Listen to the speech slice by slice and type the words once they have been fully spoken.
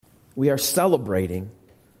We are celebrating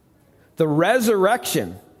the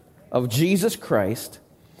resurrection of Jesus Christ,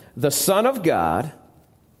 the Son of God,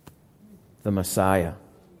 the Messiah.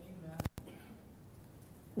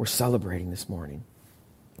 We're celebrating this morning.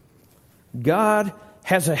 God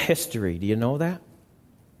has a history. Do you know that?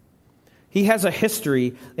 He has a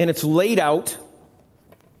history, and it's laid out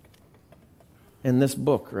in this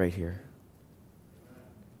book right here.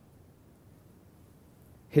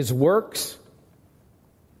 His works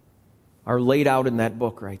are laid out in that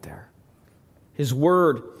book right there. His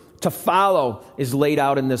word to follow is laid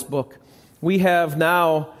out in this book. We have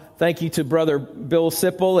now, thank you to Brother Bill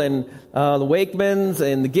Sipple and the Wakemans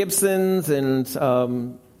and the Gibsons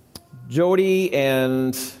and Jody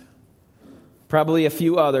and probably a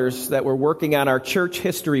few others that were working on our church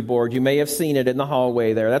history board. You may have seen it in the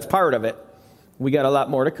hallway there. That's part of it. We got a lot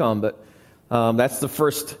more to come, but that's the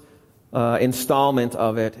first installment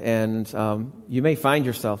of it. And you may find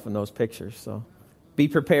yourself in those pictures, so be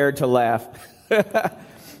prepared to laugh.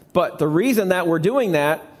 But the reason that we're doing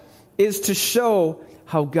that is to show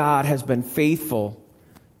how God has been faithful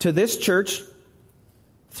to this church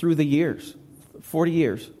through the years, 40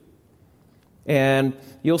 years. And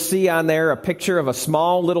you'll see on there a picture of a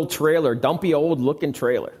small little trailer, dumpy old looking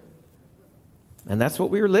trailer. And that's what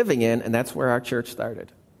we were living in, and that's where our church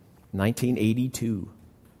started. 1982.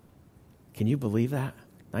 Can you believe that?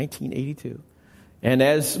 1982. And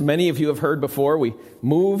as many of you have heard before, we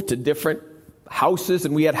moved to different houses,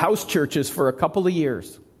 and we had house churches for a couple of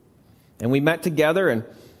years. And we met together, and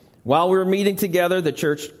while we were meeting together, the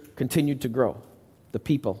church continued to grow. The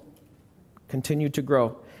people continued to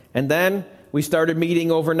grow. And then we started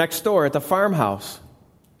meeting over next door at the farmhouse.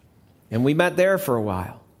 And we met there for a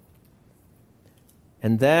while.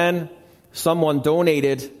 And then someone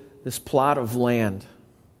donated this plot of land.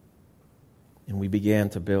 And we began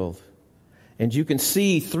to build. And you can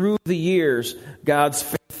see through the years God's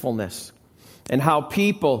faithfulness and how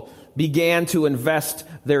people began to invest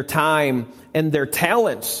their time and their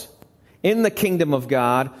talents in the kingdom of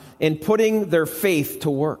God and putting their faith to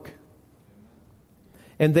work.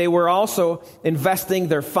 And they were also investing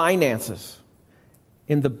their finances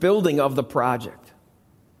in the building of the project.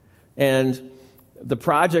 And the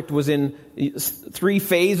project was in 3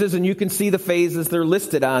 phases, and you can see the phases. They're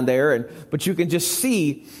listed on there. But you can just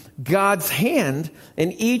see God's hand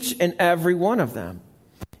in each and every one of them.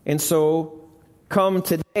 And so come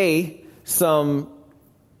today, some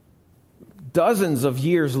dozens of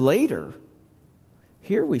years later,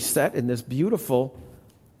 here we sit in this beautiful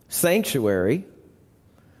sanctuary.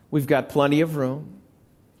 We've got plenty of room.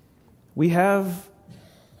 We have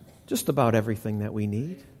just about everything that we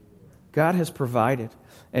need. God has provided,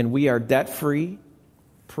 and we are debt-free.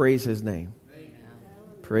 Praise His name.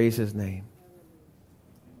 Praise His name.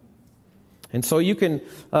 And so you can,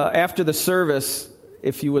 after the service,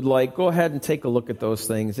 if you would like, go ahead and take a look at those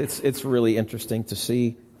things. It's really interesting to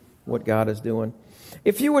see what God is doing.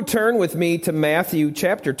 If you would turn with me to Matthew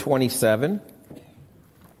chapter 27,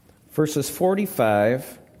 verses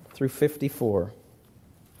 45 through 54.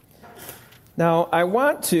 Now, I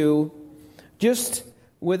want to, just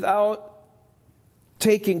without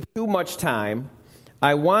taking too much time,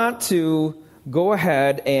 I want to go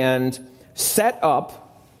ahead and set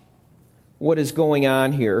up what is going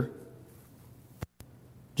on here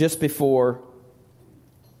just before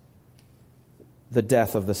the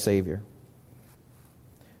death of the Savior.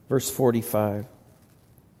 Verse 45.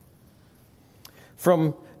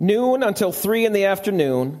 From noon until 3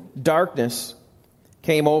 in.the.afternoon, darkness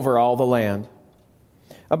came over all the land.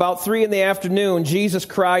 About 3 in.the.afternoon, Jesus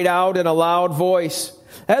cried out in a loud voice,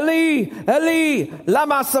 Eli, Eli,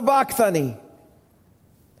 lama sabachthani,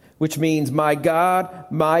 which means, my God,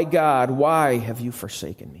 why have you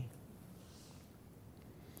forsaken me?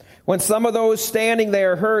 When some of those standing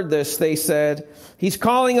there heard this, they said, he's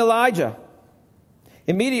calling Elijah.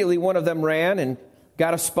 Immediately one of them ran and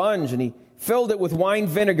got a sponge, and he filled it with wine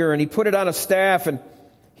vinegar, and he put it on a staff, and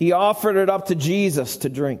he offered it up to Jesus to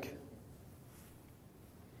drink.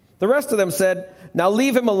 The rest of them said, now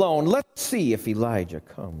leave him alone. Let's see if Elijah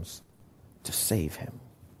comes to save him.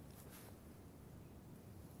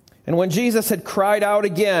 And when Jesus had cried out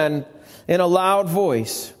again in a loud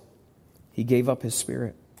voice, he gave up his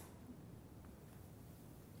spirit.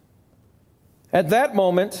 At that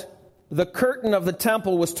moment, the curtain of the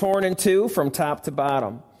temple was torn in two from top to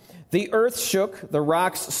bottom. The earth shook, the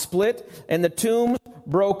rocks split, and the tombs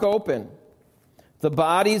broke open. The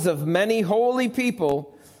bodies of many holy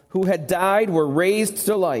people who had died were raised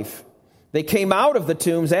to life. They came out of the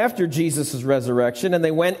tombs after Jesus' resurrection, and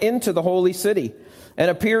they went into the holy city and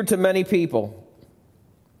appeared to many people.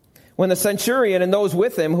 When the centurion and those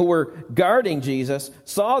with him who were guarding Jesus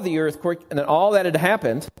saw the earthquake and all that had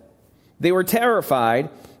happened, they were terrified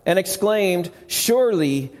and exclaimed,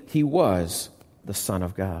 "Surely he was the Son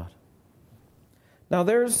of God." Now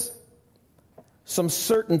there's some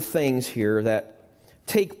certain things here that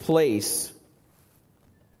take place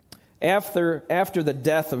after the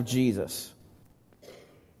death of Jesus.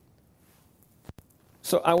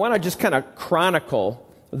 So I want to just kind of chronicle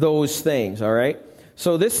those things, all right?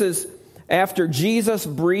 So this is after Jesus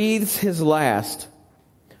breathes his last,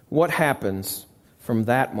 what happens from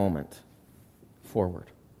that moment forward.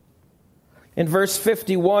 In verse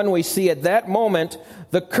 51, we see at that moment,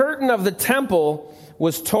 the curtain of the temple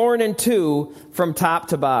was torn in two from top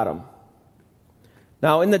to bottom.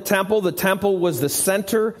 Now in the temple was the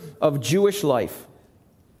center of Jewish life.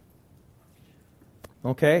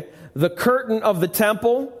 Okay? The curtain of the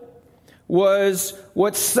temple was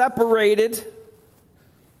what separated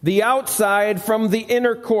the outside from the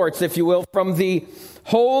inner courts, if you will, from the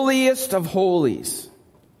holiest of holies.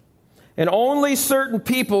 And only certain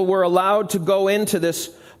people were allowed to go into this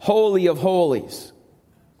holy of holies.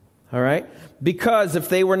 All right? Because if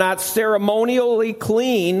they were not ceremonially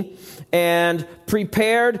clean and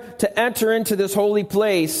prepared to enter into this holy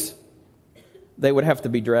place, they would have to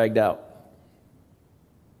be dragged out.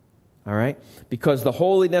 All right? Because the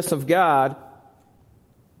holiness of God,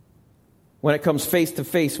 when it comes face to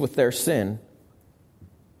face with their sin,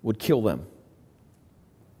 would kill them.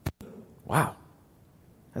 Wow.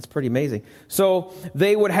 That's pretty amazing. So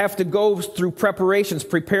they would have to go through preparations,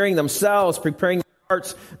 preparing themselves, preparing their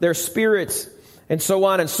hearts, their spirits, and so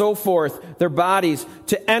on and so forth, their bodies,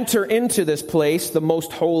 to enter into this place, the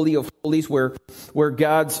most holy of holies, where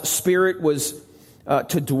God's Spirit was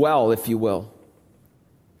to dwell, if you will.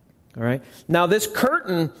 All right. Now this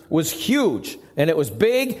curtain was huge, and it was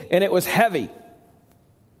big, and it was heavy.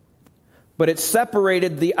 But it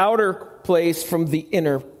separated the outer place from the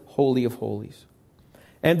inner holy of holies.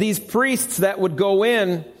 And these priests that would go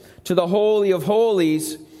in to the holy of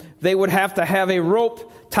holies, they would have to have a rope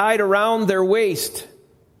tied around their waist,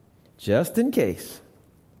 just in case.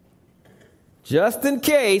 Just in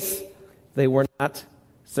case they were not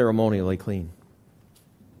ceremonially clean.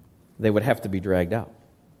 They would have to be dragged out.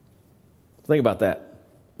 Think about that.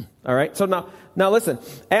 All right? So now listen.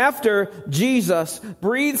 After Jesus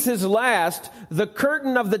breathes his last, the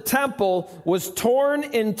curtain of the temple was torn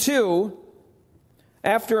in two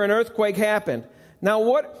after an earthquake happened.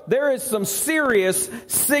 Now there is some serious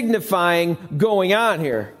signifying going on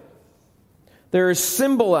here. There is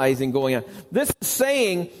symbolizing going on. This is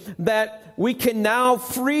saying that we can now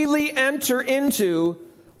freely enter into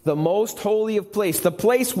the most holy of place, the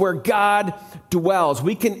place where God dwells.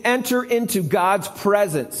 We can enter into God's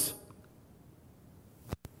presence.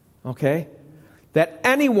 Okay? That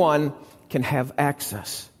anyone can have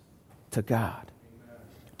access to God.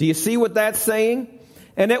 Do you see what that's saying?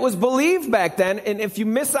 And it was believed back then, and if you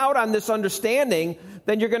miss out on this understanding,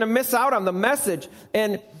 then you're going to miss out on the message.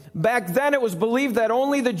 And back then it was believed that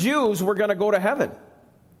only the Jews were going to go to heaven.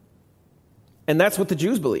 And that's what the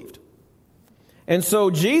Jews believed. And so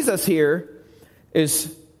Jesus here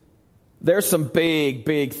there's some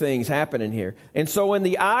big things happening here. And so in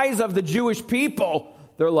the eyes of the Jewish people,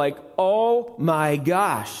 they're like, oh my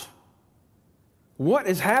gosh, what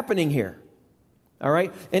is happening here? All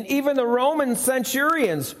right? And even the Roman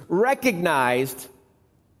centurions recognized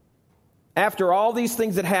after all these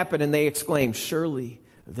things that happened, and they exclaimed, surely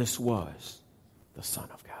this was the Son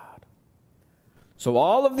of God. So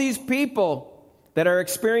all of these people that are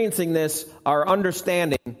experiencing this are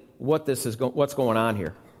understanding what's going on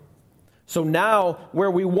here. So now,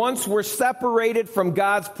 where we once were separated from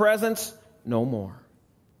God's presence, no more.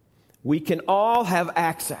 We can all have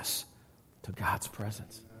access to God's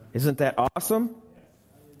presence. Isn't that awesome?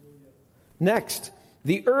 Next,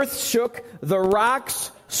 the earth shook, the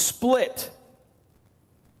rocks split.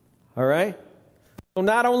 All right? So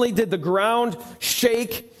not only did the ground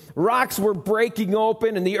shake, rocks were breaking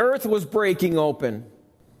open, and the earth was breaking open.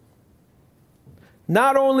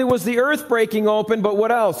 Not only was the earth breaking open, but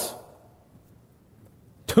what else?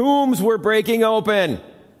 Tombs were breaking open.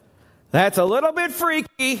 That's a little bit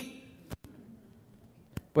freaky,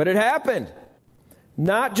 but it happened.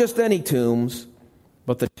 Not just any tombs,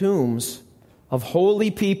 but the tombs of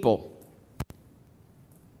holy people.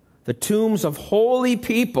 The tombs of holy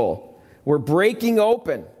people were breaking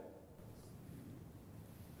open.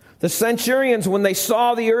 The centurions, when they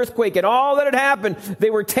saw the earthquake and all that had happened,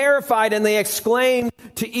 they were terrified and they exclaimed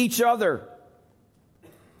to each other,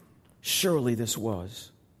 surely this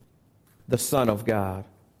was the Son of God.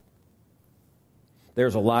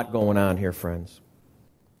 There's a lot going on here, friends.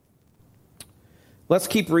 Let's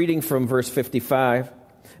keep reading from verse 55.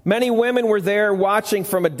 Many women were there watching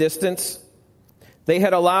from a distance. They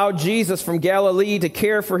had allowed Jesus from Galilee to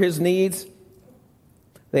care for his needs.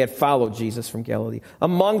 They had followed Jesus from Galilee.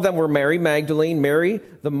 Among them were Mary Magdalene, Mary,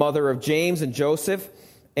 the mother of James and Joseph,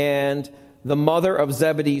 and the mother of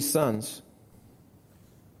Zebedee's sons.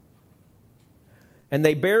 And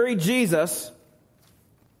they buried Jesus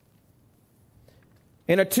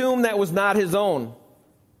in a tomb that was not his own.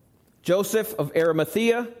 Joseph of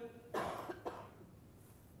Arimathea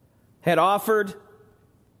had offered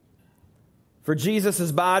for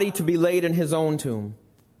Jesus' body to be laid in his own tomb.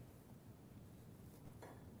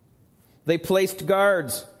 They placed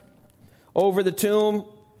guards over the tomb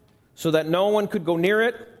so that no one could go near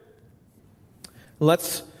it.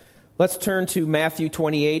 Let's turn to Matthew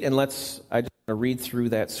 28 and I just want to read through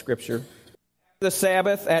that scripture. The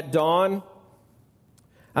Sabbath at dawn,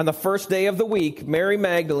 on the first day of the week, Mary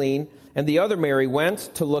Magdalene and the other Mary went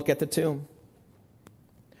to look at the tomb.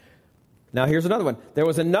 Now here's another one. There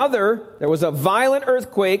was a violent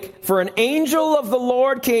earthquake, for an angel of the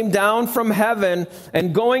Lord came down from heaven,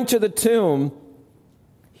 and going to the tomb,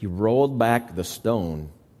 he rolled back the stone,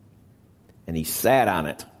 and he sat on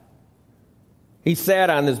it. He sat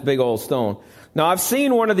on this big old stone. Now I've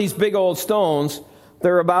seen one of these big old stones.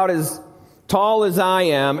 They're about as tall as I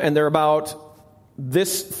am, and they're about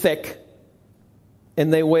this thick,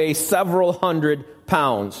 and they weigh several hundred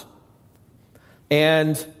pounds.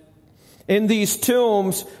 And in these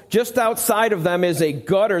tombs, just outside of them is a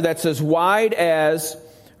gutter that's as wide as,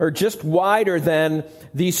 or just wider than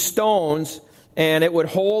these stones, and it would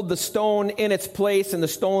hold the stone in its place, and the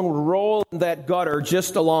stone would roll in that gutter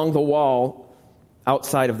just along the wall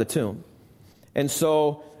outside of the tomb. And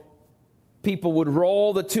so people would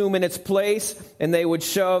roll the tomb in its place, and they would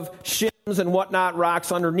shove shims and whatnot,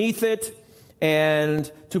 rocks underneath it, and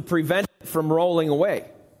to prevent it from rolling away.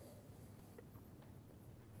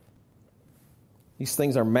 These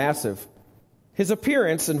things are massive. His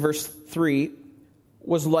appearance, in verse 3,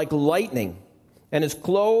 was like lightning, and his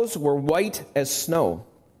clothes were white as snow.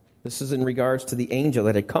 This is in regards to the angel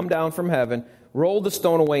that had come down from heaven, rolled the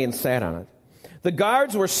stone away, and sat on it. The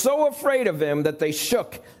guards were so afraid of him that they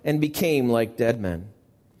shook and became like dead men.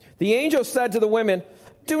 The angel said to the women,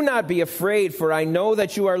 "Do not be afraid, for I know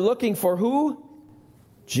that you are looking for who?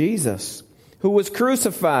 Jesus, who was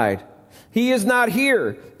crucified. He is not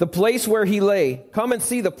here, the place where he lay. Come and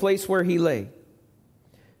see the place where he lay."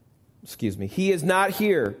 He is not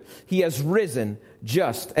here. He has risen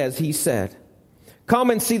just as he said.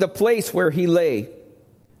 Come and see the place where he lay.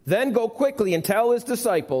 Then go quickly and tell his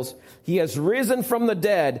disciples, he has risen from the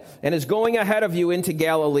dead and is going ahead of you into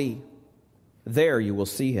Galilee. There you will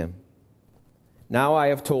see him. Now I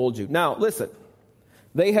have told you. Now listen,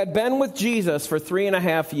 they had been with Jesus for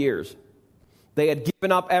 3.5 years. They had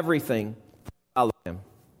given up everything to follow him.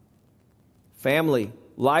 Family,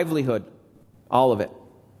 livelihood, all of it.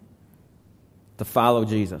 To follow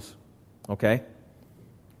Jesus. Okay?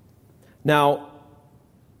 Now,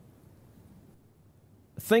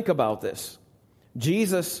 think about this.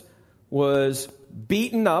 Jesus was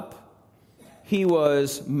beaten up. He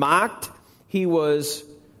was mocked. He was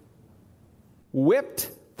whipped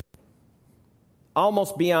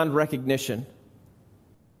almost beyond recognition.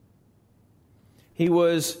 He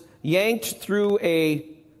was yanked through a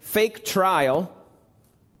fake trial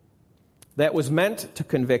that was meant to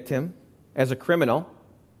convict him as a criminal,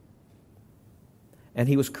 and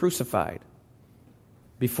he was crucified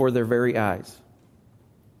before their very eyes.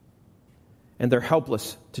 And they're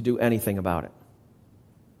helpless to do anything about it.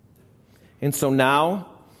 And so now,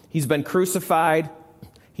 he's been crucified,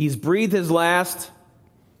 he's breathed his last,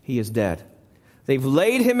 he is dead. They've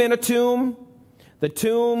laid him in a tomb, the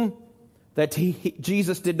tomb that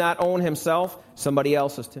Jesus did not own himself, somebody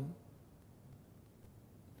else's tomb.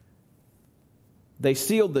 They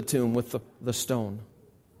sealed the tomb with the stone.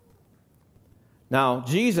 Now,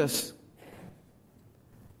 Jesus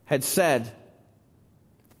had said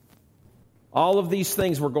all of these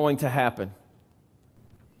things were going to happen.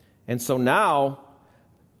 And so now,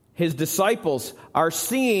 his disciples are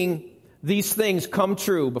seeing these things come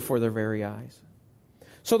true before their very eyes.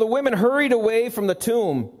 So the women hurried away from the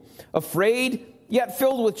tomb, afraid, yet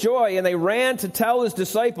filled with joy, and they ran to tell his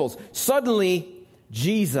disciples. Suddenly,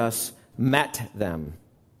 Jesus met them.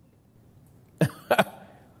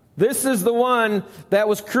 This is the one that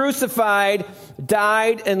was crucified,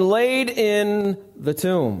 died, and laid in the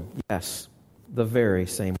tomb. Yes, the very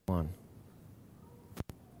same one.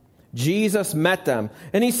 Jesus met them,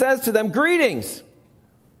 and he says to them, "Greetings."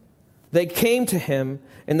 They came to him,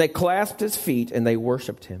 and they clasped his feet, and they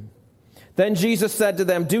worshiped him. Then Jesus said to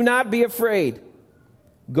them, "Do not be afraid.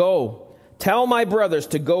 Go, tell my brothers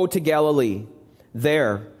to go to Galilee.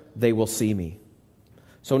 There they will see me.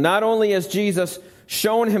 So not only has Jesus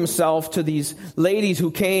shown himself to these ladies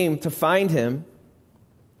who came to find him,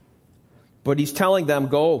 but he's telling them,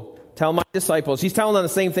 go, tell my disciples. He's telling them the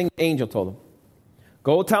same thing the angel told them.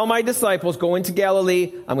 Go tell my disciples, go into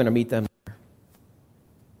Galilee. I'm going to meet them there.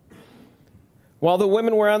 While the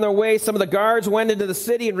women were on their way, some of the guards went into the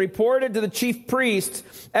city and reported to the chief priests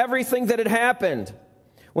everything that had happened.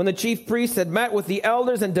 When the chief priests had met with the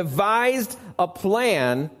elders and devised a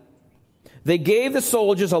plan, they gave the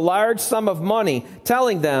soldiers a large sum of money,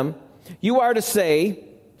 telling them, you are to say,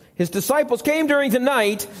 his disciples came during the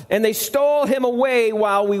night, and they stole him away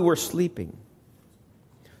while we were sleeping.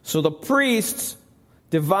 So the priests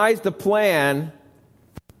devised a plan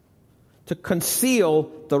to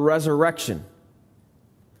conceal the resurrection.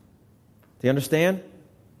 Do you understand?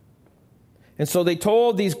 And so they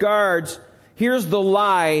told these guards, here's the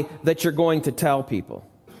lie that you're going to tell people.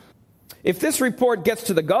 If this report gets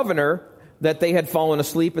to the governor that they had fallen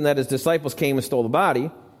asleep and that his disciples came and stole the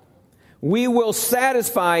body, we will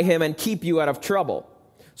satisfy him and keep you out of trouble.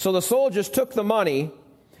 So the soldiers took the money,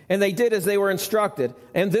 and they did as they were instructed.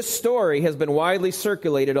 And this story has been widely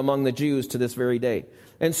circulated among the Jews to this very day.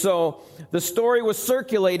 And so the story was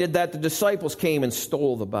circulated that the disciples came and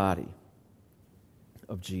stole the body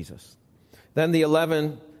of Jesus. Then the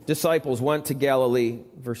 11 disciples went to Galilee,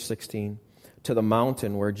 verse 16, to the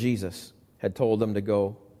mountain where Jesus had told them to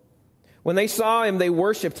go. When they saw him, they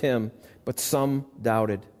worshipped him, but some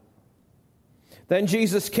doubted. Then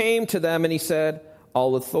Jesus came to them and he said,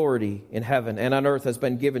 all authority in heaven and on earth has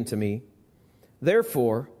been given to me.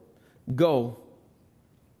 Therefore, go,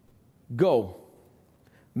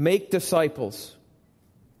 make disciples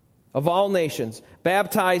of all nations,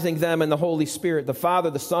 baptizing them in the Holy Spirit, the Father,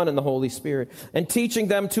 the Son, and the Holy Spirit, and teaching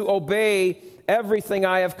them to obey everything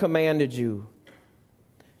I have commanded you.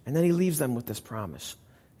 And then he leaves them with this promise.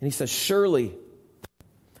 And he says, surely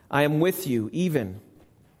I am with you even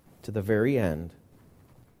to the very end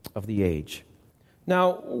of the age.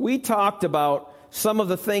 Now, we talked about some of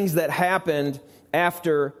the things that happened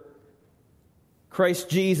after Christ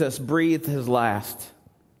Jesus breathed his last.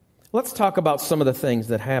 Let's talk about some of the things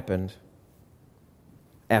that happened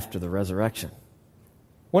after the resurrection.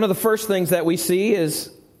 One of the first things that we see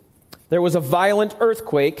is there was a violent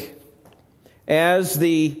earthquake as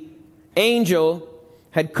the angel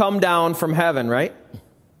had come down from heaven, right?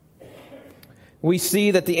 We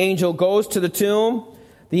see that the angel goes to the tomb,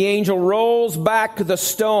 the angel rolls back the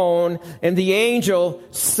stone, and the angel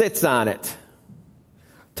sits on it.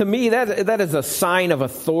 To me, that is a sign of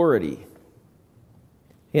authority.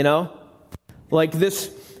 You know? Like this,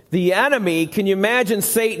 the enemy, can you imagine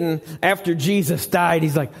Satan after Jesus died?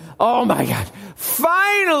 He's like, oh my God,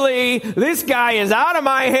 finally, this guy is out of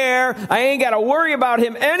my hair. I ain't got to worry about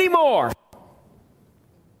him anymore.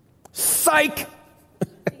 Psych!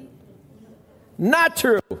 Not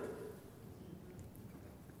true.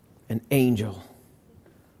 An angel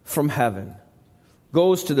from heaven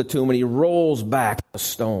goes to the tomb and he rolls back the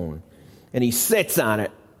stone and he sits on it,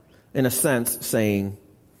 in a sense, saying,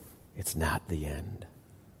 it's not the end.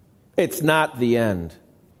 It's not the end.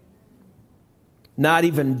 Not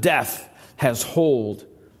even death has hold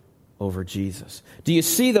over Jesus. Do you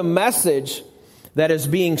see the message that is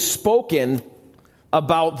being spoken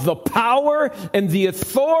about the power and the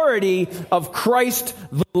authority of Christ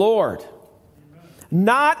the Lord?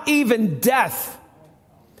 Not even death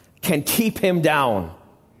can keep him down.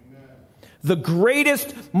 The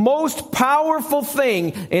greatest, most powerful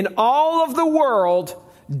thing in all of the world,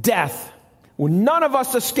 death. Will none of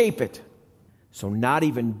us escape it. So not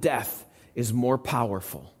even death is more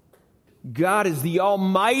powerful. God is the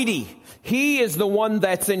Almighty. He is the one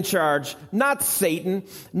that's in charge, not Satan,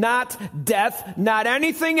 not death, not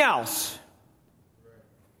anything else.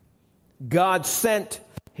 God sent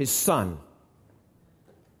his Son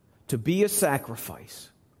to be a sacrifice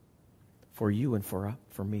for you and for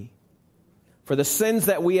me, for the sins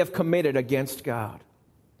that we have committed against God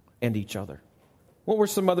and each other. What were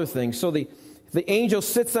some other things? So the angel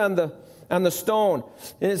sits on the stone,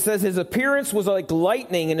 and it says his appearance was like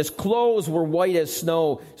lightning, and his clothes were white as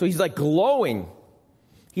snow. So he's like glowing.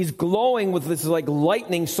 He's glowing with this like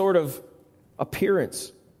lightning sort of appearance.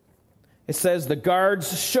 It says the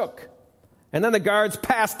guards shook, and then the guards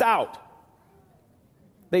passed out.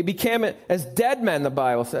 They became as dead men, the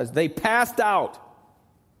Bible says. They passed out.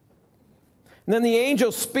 And then the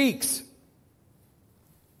angel speaks.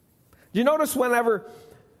 Do you notice whenever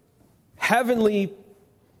heavenly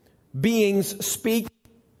beings speak,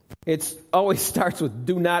 it always starts with,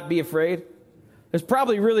 do not be afraid? There's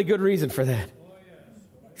probably really good reason for that.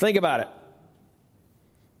 Think about it.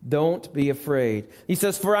 Don't be afraid. He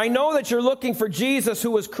says, for I know that you're looking for Jesus who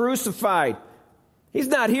was crucified. He's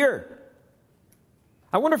not here.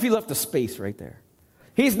 I wonder if he left a space right there.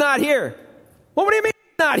 He's not here. Well, what do you mean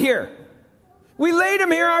he's not here? We laid him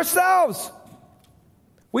here ourselves.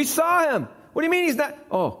 We saw him. What do you mean he's not?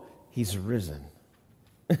 Oh, he's risen.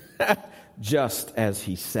 Just as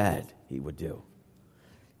he said he would do.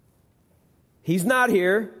 He's not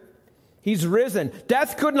here. He's risen.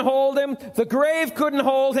 Death couldn't hold him. The grave couldn't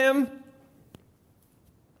hold him.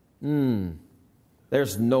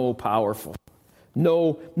 There's nothing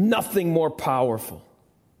more powerful.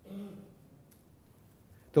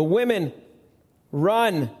 The women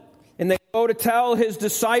run and they go to tell his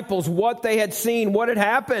disciples what they had seen, what had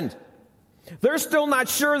happened. They're still not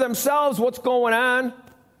sure themselves what's going on.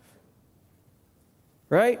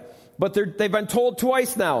 Right? But they've been told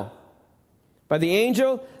twice now. By the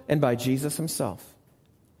angel and by Jesus himself.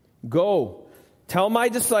 Go, tell my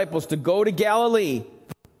disciples to go to Galilee.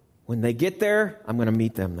 When they get there, I'm going to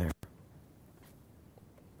meet them there.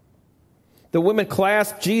 The women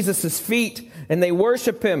clasp Jesus' feet and they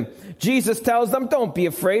worship him. Jesus tells them, don't be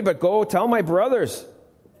afraid, but go tell my brothers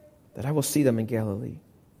that I will see them in Galilee.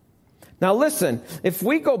 Now listen, if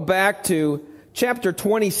we go back to chapter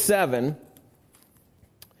 27,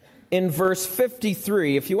 in verse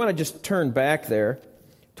 53, if you want to just turn back there,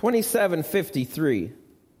 27:53.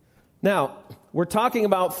 Now, we're talking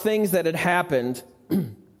about things that had happened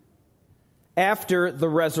after the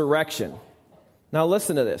resurrection. Now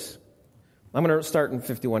listen to this. I'm going to start in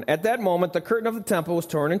 51. At that moment, the curtain of the temple was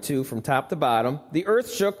torn in two from top to bottom. The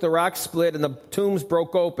earth shook, the rocks split, and the tombs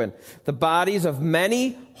broke open. The bodies of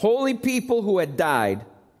many holy people who had died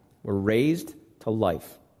were raised to life.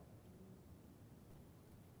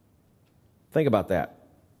 Think about that.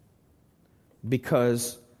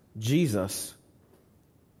 Because Jesus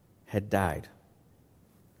had died.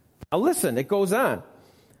 Now listen, it goes on.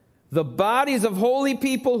 The bodies of holy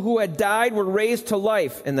people who had died were raised to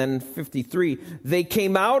life. And then 53, they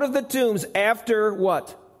came out of the tombs after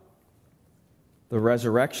what? The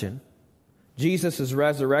resurrection. Jesus'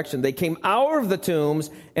 resurrection. They came out of the tombs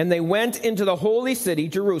and they went into the holy city,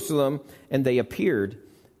 Jerusalem, and they appeared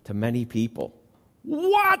to many people.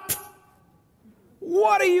 What?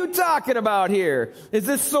 What are you talking about here? Is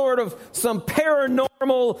this sort of some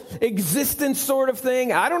paranormal existence sort of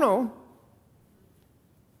thing? I don't know.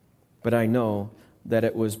 But I know that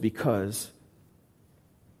it was because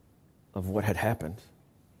of what had happened.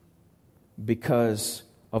 Because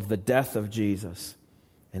of the death of Jesus.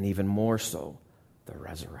 And even more so, the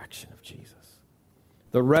resurrection of Jesus.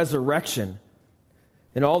 The resurrection.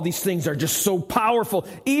 And all these things are just so powerful.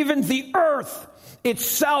 Even the earth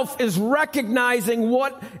itself is recognizing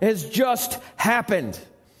what has just happened.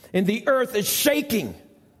 And the earth is shaking.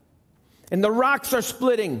 And the rocks are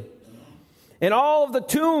splitting. And all of the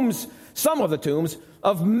tombs, some of the tombs,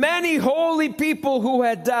 of many holy people who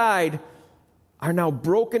had died are now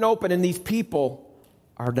broken open. And these people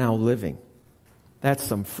are now living. That's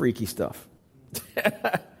some freaky stuff.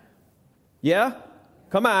 Yeah?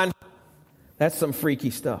 Come on. That's some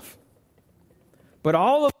freaky stuff. But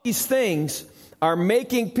all of these things are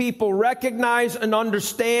making people recognize and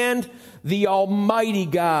understand the Almighty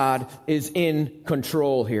God is in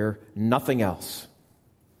control here, nothing else.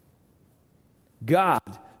 God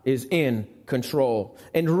is in control.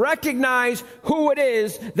 And recognize who it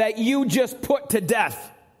is that you just put to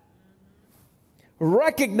death.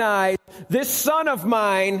 Recognize this son of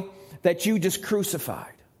mine that you just crucified.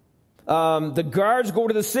 The guards go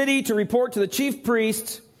to the city to report to the chief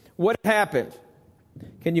priests what happened.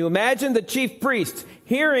 Can you imagine the chief priests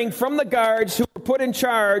hearing from the guards who were put in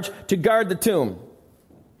charge to guard the tomb?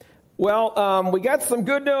 Well, we got some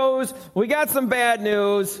good news. We got some bad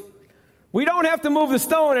news. We don't have to move the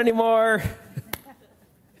stone anymore.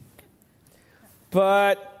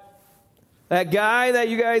 But that guy that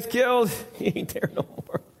you guys killed, he ain't there no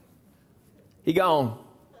more. He gone.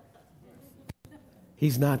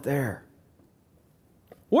 He's not there.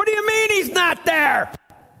 What do you mean he's not there?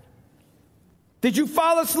 Did you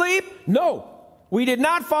fall asleep? No, we did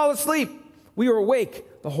not fall asleep. We were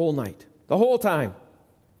awake the whole night, the whole time.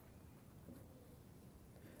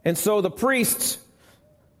 And so the priests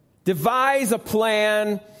devise a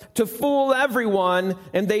plan to fool everyone,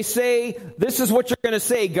 and they say, this is what you're going to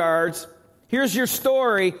say, guards. Here's your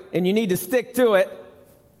story, and you need to stick to it.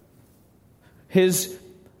 His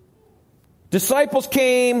disciples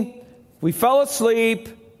came, we fell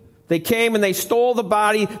asleep. They came and they stole the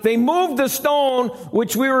body. They moved the stone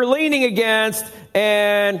which we were leaning against,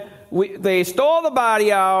 and they stole the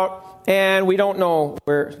body out, and we don't know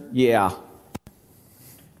where. Yeah.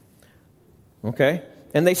 Okay?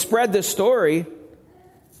 And they spread this story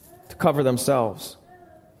to cover themselves.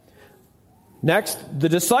 Next, the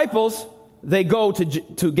disciples, they go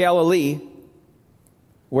to Galilee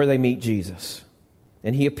where they meet Jesus.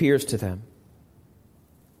 And he appears to them.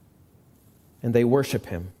 And they worship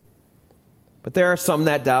him. But there are some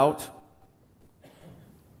that doubt.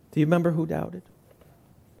 Do you remember who doubted?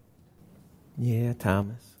 Yeah,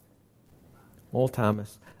 Thomas. Old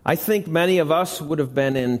Thomas. I think many of us would have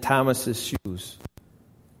been in Thomas's shoes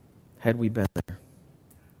had we been there.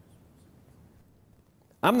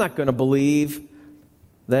 I'm not going to believe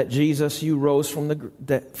that Jesus, you rose from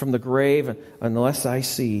the grave unless I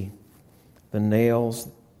see the nails,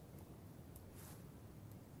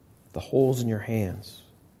 the holes in your hands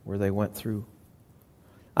where they went through.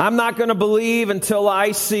 I'm not going to believe until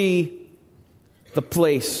I see the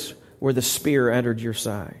place where the spear entered your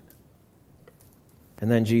side. And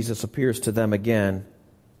then Jesus appears to them again.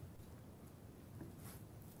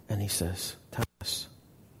 And he says, Thomas,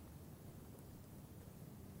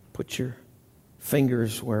 put your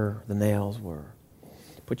fingers where the nails were.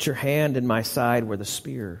 Put your hand in my side where the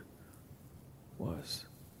spear was.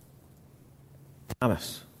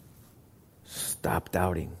 Thomas, stop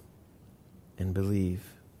doubting and believe.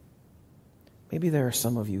 Maybe there are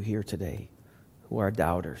some of you here today who are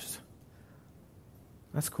doubters.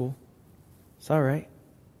 That's cool. It's all right.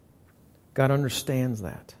 God understands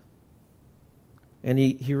that. And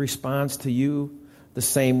he responds to you the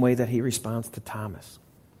same way that he responds to Thomas.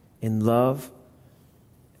 In love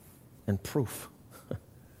and proof.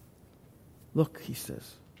 Look, he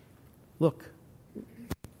says. Look.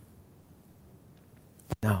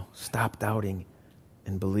 Now, stop doubting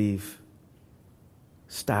and believe.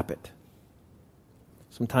 Stop it.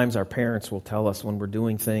 Sometimes our parents will tell us when we're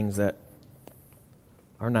doing things that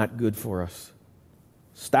are not good for us.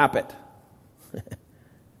 Stop it.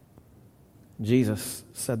 Jesus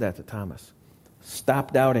said that to Thomas.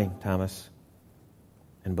 Stop doubting, Thomas,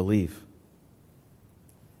 and believe.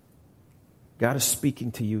 God is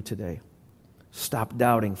speaking to you today. Stop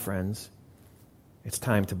doubting, friends. It's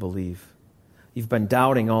time to believe. You've been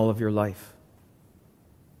doubting all of your life.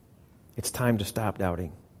 It's time to stop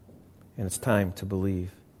doubting. And it's time to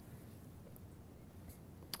believe.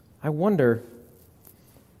 I wonder,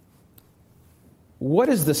 what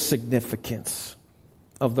is the significance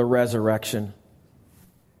of the resurrection?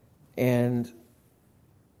 And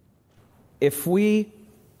if we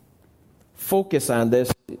focus on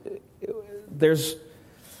this, there's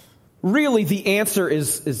really the answer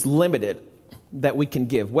is limited that we can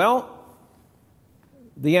give. Well,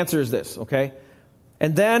 the answer is this, okay?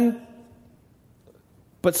 And then,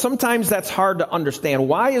 but sometimes that's hard to understand.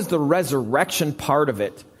 Why is the resurrection part of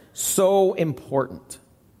it so important?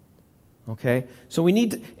 Okay? So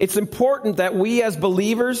it's important that we as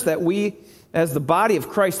believers, that we as the body of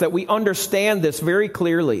Christ, that we understand this very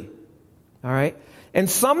clearly. All right? And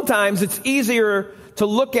sometimes it's easier to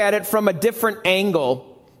look at it from a different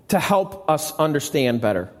angle to help us understand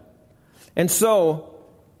better. And so,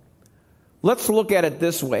 let's look at it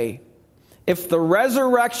this way. If the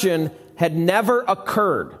resurrection had never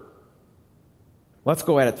occurred, let's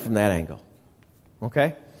go at it from that angle.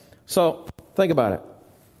 Okay? So, think about it.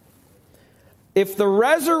 If the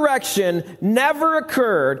resurrection never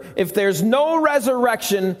occurred, if there's no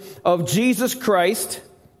resurrection of Jesus Christ,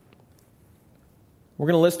 we're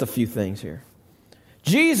going to list a few things here.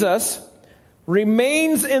 Jesus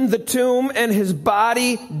remains in the tomb and his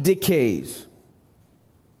body decays.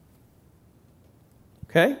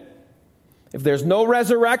 Okay? If there's no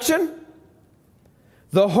resurrection,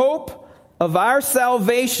 the hope of our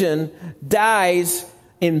salvation dies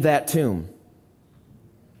in that tomb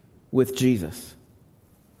with Jesus.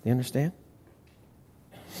 You understand?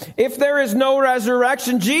 If there is no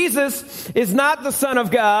resurrection, Jesus is not the Son of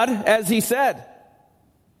God, as he said.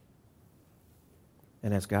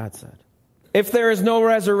 And as God said. If there is no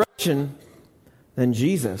resurrection, then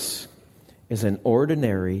Jesus is an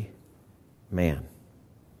ordinary man.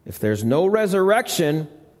 If there's no resurrection,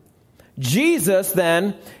 Jesus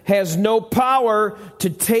then has no power to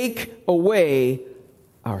take away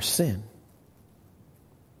our sin.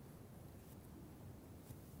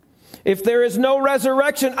 If there is no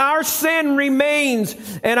resurrection, our sin remains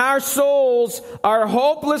and our souls are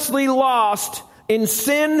hopelessly lost in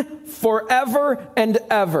sin forever and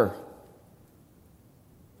ever.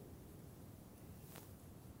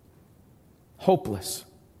 Hopeless.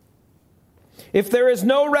 If there is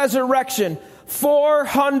no resurrection,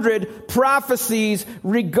 400 prophecies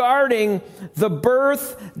regarding the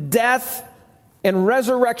birth, death, and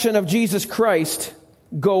resurrection of Jesus Christ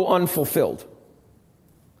go unfulfilled.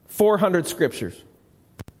 400 scriptures.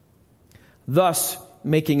 thus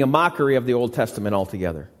making a mockery of the Old Testament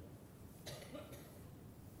altogether.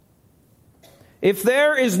 If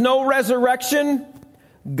there is no resurrection,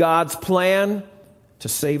 God's plan to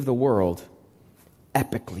save the world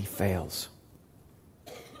epically fails.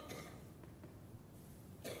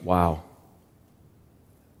 Wow.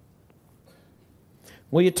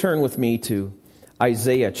 Will you turn with me to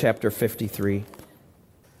Isaiah chapter 53?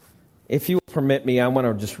 If you will permit me, I want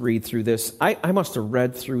to just read through this. I must have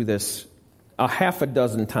read through this a half a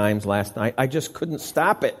dozen times last night. I just couldn't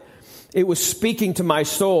stop it. It was speaking to my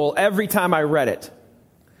soul every time I read it.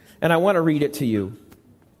 And I want to read it to you.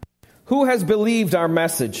 Who has believed our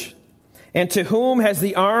message? And to whom has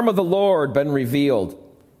the arm of the Lord been revealed?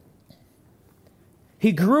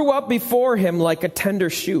 He grew up before him like a tender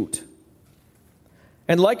shoot,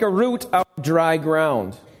 and like a root out of dry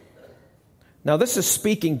ground. Now this is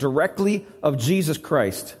speaking directly of Jesus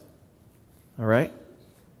Christ. All right?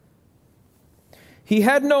 He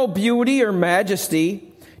had no beauty or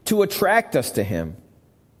majesty to attract us to him.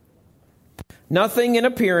 Nothing in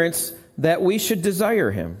appearance that we should desire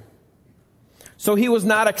him. So he was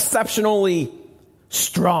not exceptionally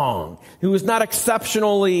strong. He was not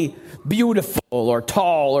exceptionally beautiful or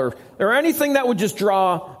tall or anything that would just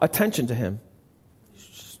draw attention to him.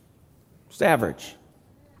 Just average,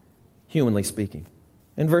 humanly speaking.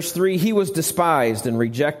 In verse 3, he was despised and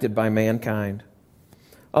rejected by mankind,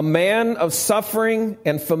 a man of suffering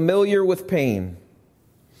and familiar with pain,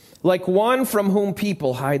 like one from whom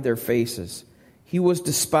people hide their faces. He was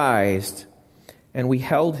despised, and we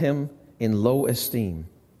held him in low esteem.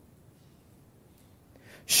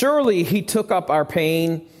 Surely he took up our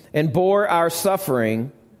pain and bore our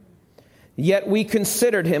suffering, yet we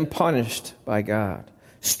considered him punished by God,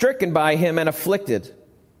 stricken by him and afflicted.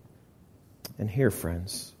 And here,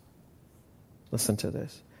 friends, listen to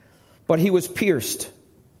this. But he was pierced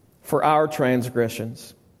for our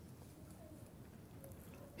transgressions.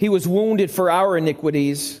 He was wounded for our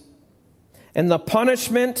iniquities, and the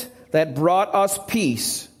punishment that brought us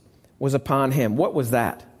peace was upon him. What was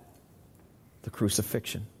that? The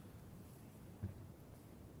crucifixion.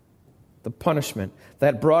 The punishment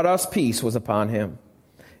that brought us peace was upon him.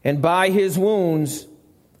 And by his wounds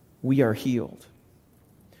we are healed.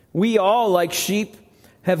 We all, like sheep,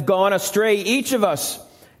 have gone astray. Each of us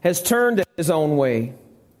has turned his own way.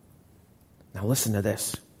 Now listen to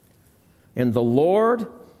this. And the Lord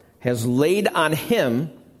has laid on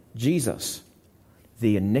him, Jesus,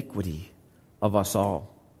 the iniquity of us all.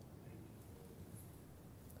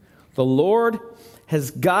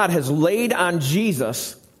 God has laid on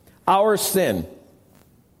Jesus our sin.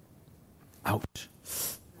 Ouch.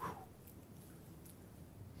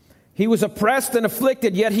 He was oppressed and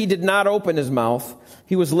afflicted, yet he did not open his mouth.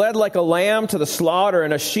 He was led like a lamb to the slaughter,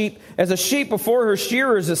 and as a sheep before her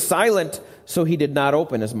shearers is silent, so he did not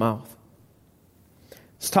open his mouth.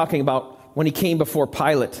 It's talking about when he came before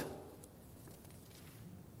Pilate.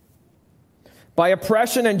 By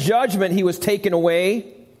oppression and judgment he was taken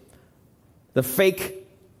away. The fake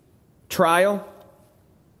trial.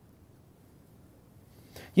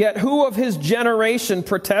 Yet who of his generation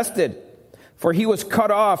protested? For he was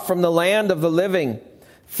cut off from the land of the living.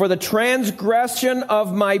 For the transgression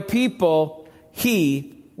of my people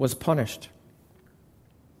he was punished.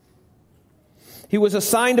 He was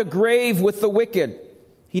assigned a grave with the wicked.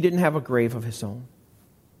 He didn't have a grave of his own.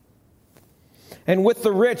 And with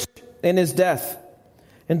the rich in his death.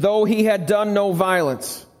 And though he had done no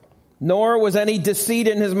violence, nor was any deceit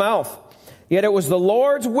in his mouth, yet it was the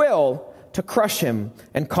Lord's will to crush him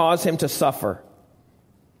and cause him to suffer.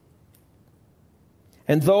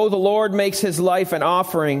 And though the Lord makes his life an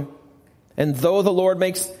offering, for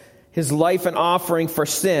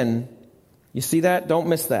sin, you see that? Don't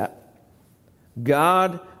miss that.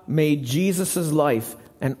 God made Jesus' life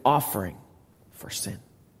an offering for sin.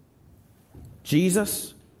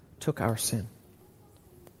 Jesus took our sin.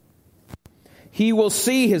 He will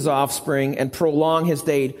see his offspring and prolong his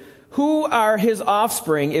days. Who are his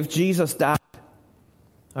offspring if Jesus died?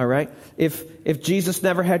 All right? If Jesus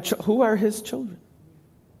never had children, who are his children?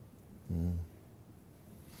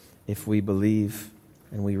 If we believe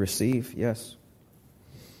and we receive, yes.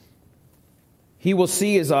 He will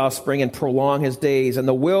see his offspring and prolong his days, and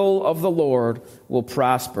the will of the Lord will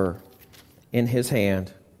prosper in his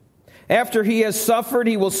hand. After he has suffered,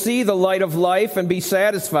 he will see the light of life and be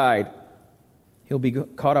satisfied. He'll be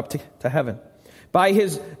caught up to heaven. By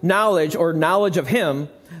his knowledge or knowledge of him,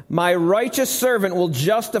 my righteous servant will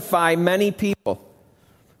justify many people.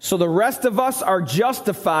 So the rest of us are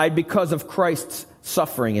justified because of Christ's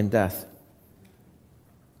suffering and death.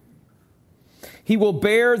 He will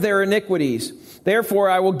bear their iniquities. Therefore,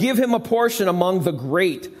 I will give him a portion among the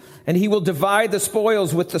great, and he will divide the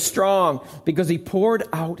spoils with the strong, because he poured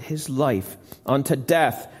out his life unto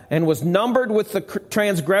death, and was numbered with the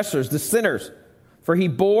transgressors, the sinners. For he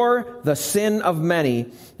bore the sin of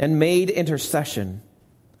many, and made intercession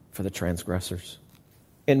for the transgressors.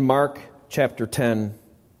 In Mark chapter 10,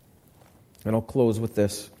 and I'll close with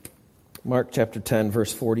this. Mark chapter 10,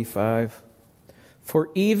 verse 45. For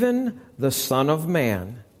even the Son of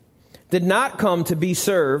Man did not come to be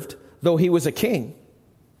served, though he was a king,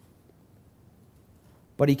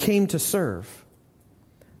 but he came to serve.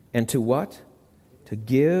 And to what? To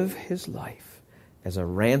give his life as a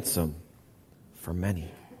ransom for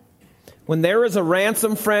many. When there is a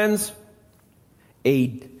ransom, friends,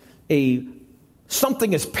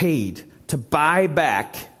 something is paid to buy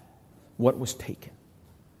back what was taken.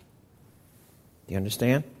 Do you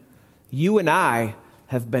understand? You and I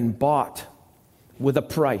have been bought with a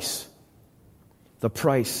price. The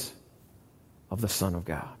price of the Son of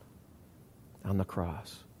God on the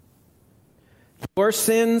cross. Your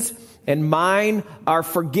sins and mine are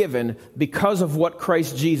forgiven because of what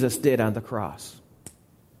Christ Jesus did on the cross.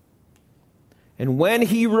 And when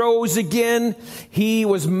he rose again, he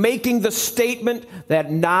was making the statement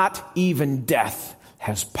that not even death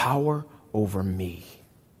has power over me.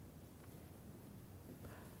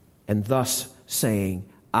 And thus saying,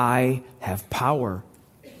 I have power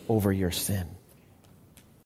over your sin.